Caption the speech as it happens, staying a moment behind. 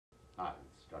Hi,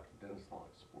 this is Dr. Dennis Long,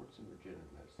 Sports and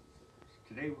Regenerative Medicine.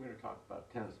 Today we're going to talk about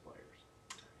tennis players.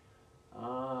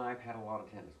 I've had a lot of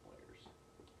tennis players,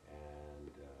 and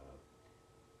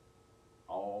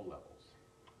all levels.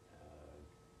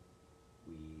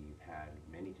 We've had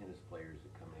many tennis players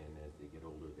that come in as they get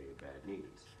older, they have bad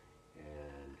knees,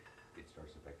 and it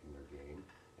starts affecting their game,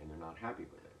 and they're not happy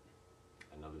with it.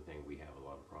 Another thing we have a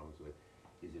lot of problems with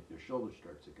is if their shoulder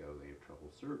starts to go, they have trouble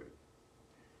serving.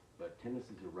 But tennis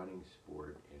is a running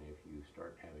sport, and if you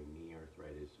start having knee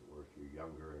arthritis, or if you're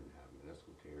younger and have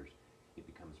meniscal tears, it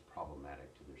becomes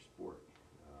problematic to their sport.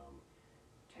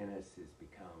 Tennis has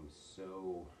become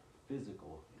so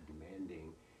physical and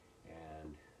demanding,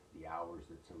 and the hours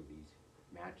that some of these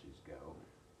matches go,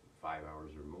 5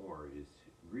 hours or more, is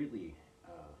really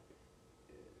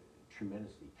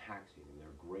tremendously taxing, and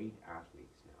they're great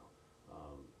athletes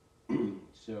now.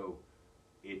 So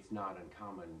it's not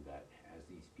uncommon that as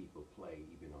these people play,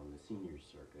 even on the senior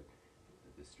circuit,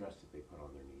 the stress that they put on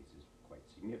their knees is quite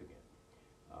significant.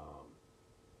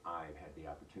 I've had the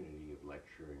opportunity of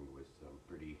lecturing with some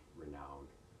pretty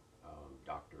renowned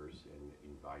doctors and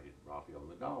invited Rafael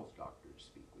Nadal's doctor to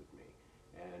speak with me.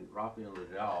 And Rafael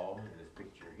Nadal, in this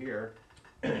picture here,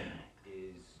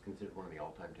 is considered one of the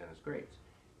all-time tennis greats.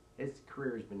 His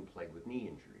career has been plagued with knee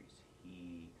injuries.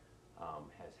 He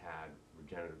has had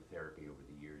regenerative therapy over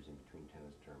the years in between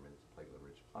tennis tournaments,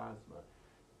 platelet-rich plasma,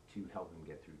 to help him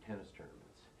get through tennis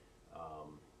tournaments.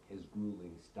 His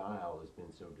grueling style has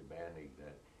been so demanding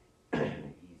that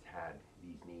he's had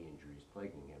these knee injuries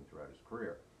plaguing him throughout his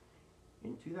career.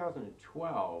 In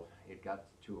 2012, it got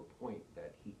to a point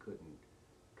that he couldn't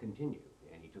continue,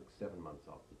 and he took 7 months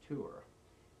off the tour.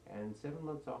 And 7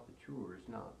 months off the tour is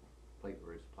not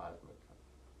platelet-rich plasma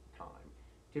time.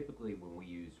 Typically, when we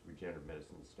use regenerative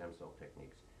medicine stem cell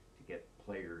techniques to get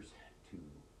players to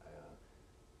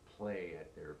play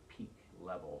at their peak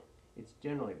level, it's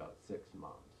generally about 6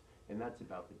 months, and that's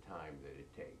about the time that it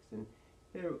takes. And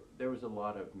there was a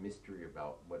lot of mystery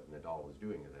about what Nadal was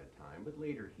doing at that time, but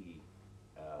later he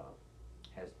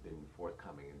has been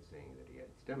forthcoming in saying that he had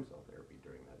stem cell therapy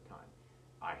during that time.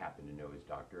 I happen to know his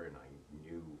doctor, and I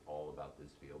knew all about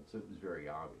this field, so it was very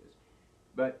obvious.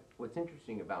 But what's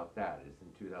interesting about that is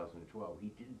in 2012, he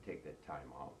didn't take that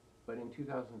time off, but in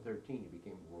 2013, he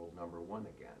became world #1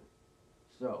 again.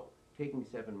 So taking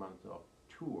 7 months off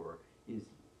tour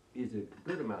is a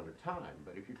good amount of time,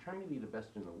 but if you're trying to be the best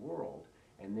in the world,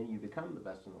 and then you become the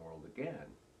best in the world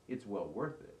again, it's well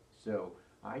worth it. So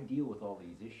I deal with all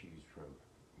these issues from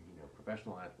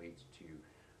professional athletes to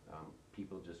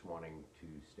people just wanting to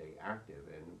stay active,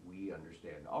 and we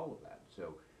understand all of that.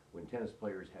 So when tennis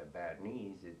players have bad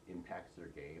knees, it impacts their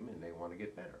game, and they want to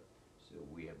get better. So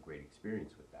we have great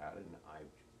experience with that, and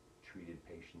I've treated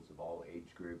patients of all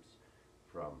age groups,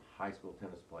 from high school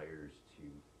tennis players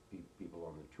to people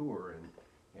on the tour,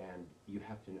 and you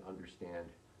have to understand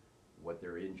what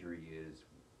their injury is,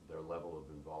 their level of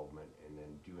involvement, and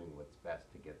then doing what's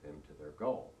best to get them to their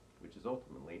goal, which is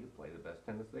ultimately to play the best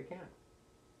tennis they can.